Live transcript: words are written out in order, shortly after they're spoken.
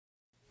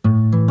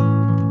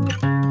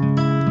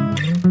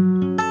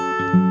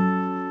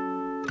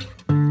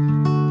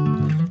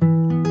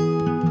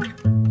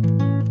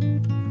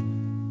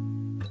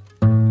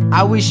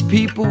I wish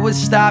people would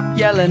stop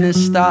yelling and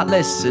start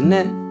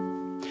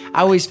listening.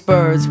 I wish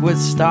birds would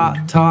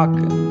start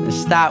talking and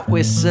stop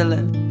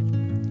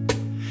whistling.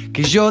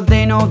 'Cause yo,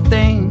 they know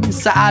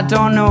things that I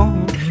don't know.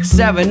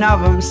 7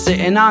 of them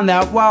sitting on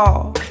that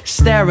wall,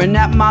 staring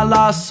at my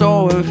lost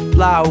soul and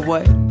fly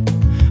away.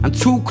 I'm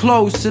too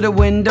close to the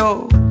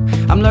window,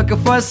 I'm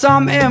looking for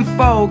some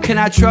info. Can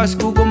I trust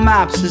Google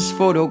Maps as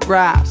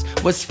photographs?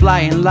 What's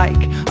flying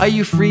like? Are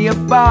you free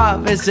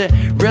above? Is it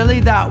really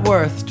that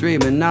worth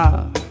dreaming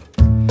of?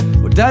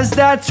 Does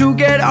that too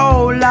get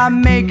old?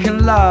 I'm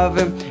making love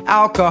and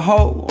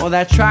alcohol, or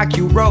that track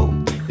you wrote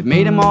that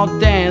made them all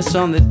dance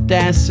on the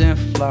dancing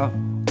floor.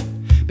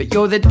 But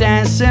yo, the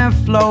dancing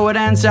floor, it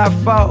ends at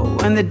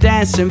 4, and the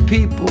dancing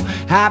people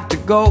have to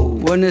go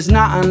when there's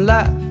nothing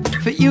left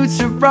for you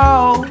to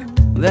roll.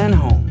 Then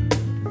home.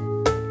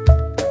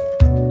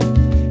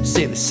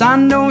 Say the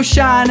sun don't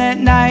shine at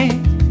night.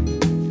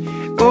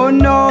 Oh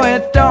no,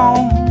 it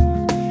don't.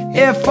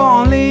 If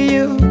only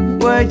you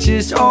would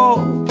just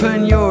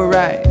open your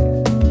eyes.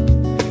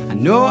 I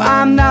know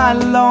I'm not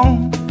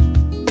alone.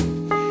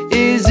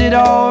 Is it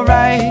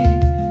alright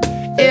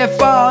if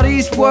all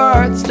these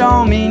words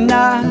don't mean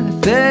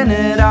nothing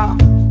at all?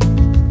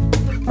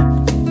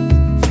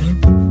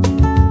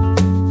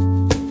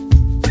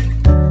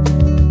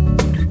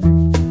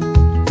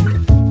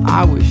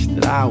 I wish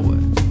that I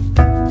would.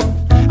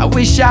 I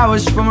wish I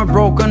was from a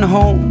broken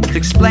home to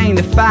explain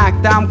the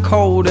fact that I'm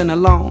cold and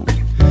alone.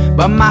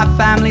 But my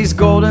family's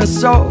golden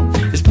soul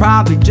is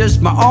probably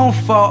just my own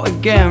fault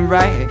again,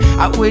 right?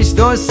 I wish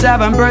those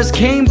 7 birds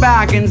came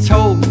back and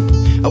told me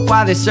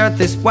why this earth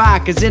is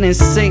whack, is it in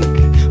sync?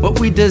 What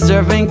we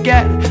deserve and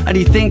get? Or do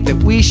you think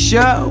that we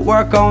should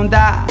work on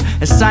that?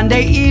 A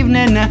Sunday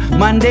evening,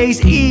 Monday's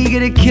eager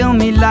to kill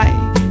me like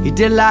you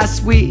did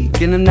last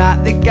week, and I'm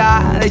not the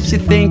guy that you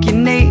think you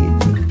need.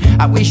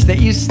 I wish that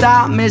you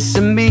stop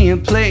missing me,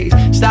 and please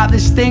stop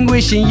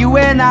distinguishing you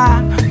and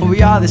I. But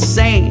we are the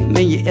same,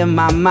 and you're in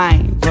my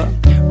mind. But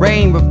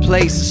rain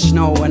replaces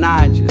snow, and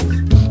I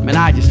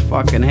just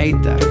fucking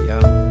hate that, yo.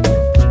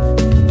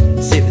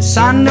 See, the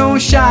sun don't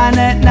shine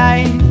at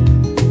night.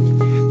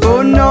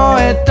 Oh no,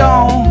 it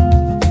don't.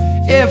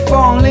 If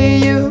only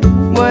you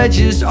would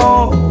just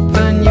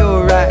open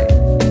your eyes.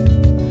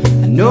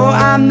 I know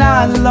I'm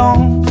not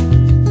alone.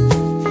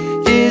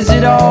 Is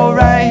it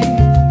alright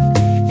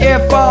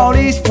if all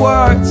these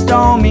words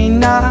don't mean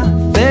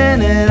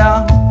nothing at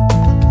all?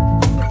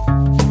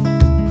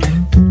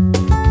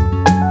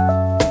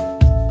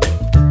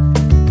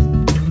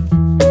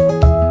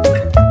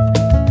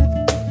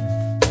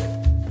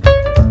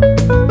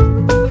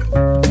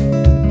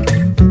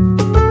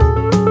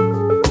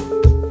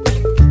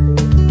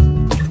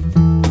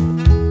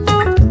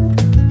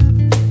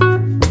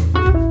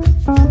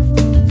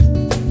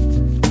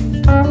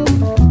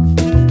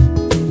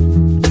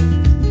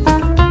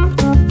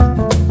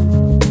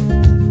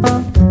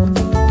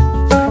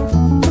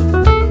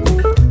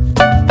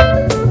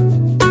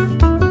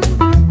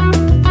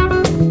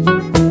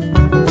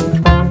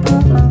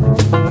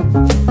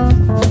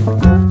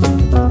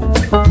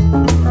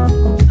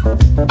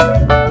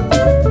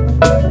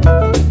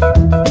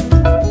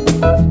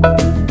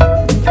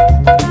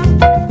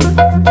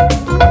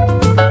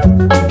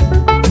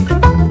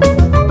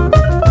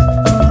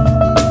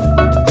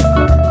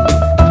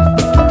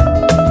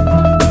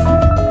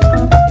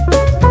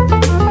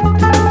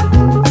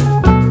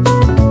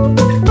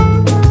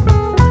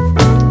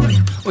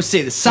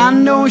 Say the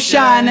sun don't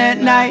shine at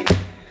night.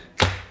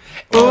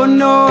 Oh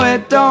no,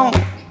 it don't.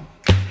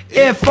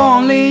 If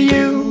only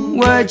you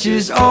would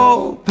just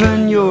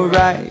open your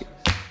eyes.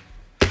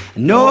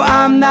 No,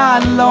 I'm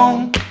not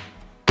alone.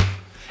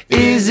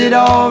 Is it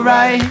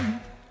alright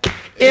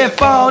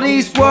if all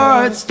these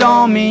words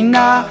don't mean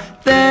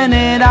nothing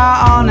at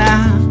all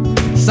now?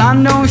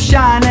 Sun don't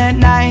shine at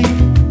night.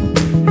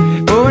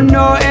 Oh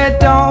no, it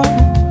don't.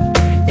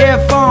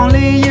 If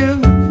only you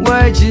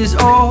would just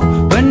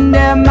open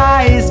them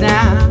eyes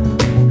now.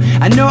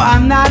 I know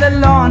I'm not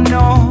alone,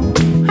 no.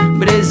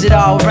 But is it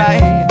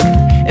alright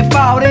if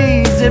all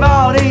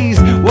these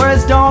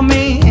words don't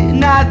mean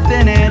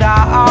nothing at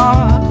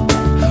all?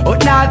 Oh,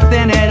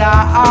 nothing at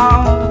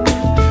all.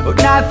 Oh,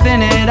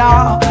 nothing at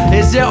all.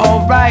 Is it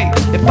alright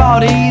if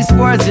all these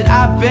words that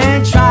I've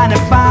been trying to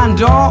find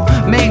don't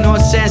make no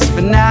sense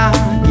for now?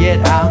 Yet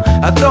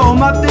I'll throw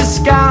them up the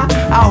sky.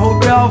 I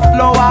hope they'll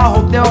flow, I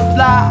hope they'll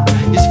fly.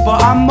 Just for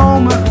a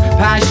moment,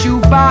 pass you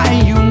by,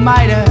 and you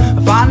might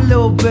find a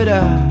little bit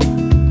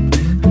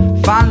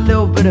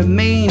of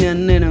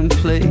meaning in them,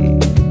 please.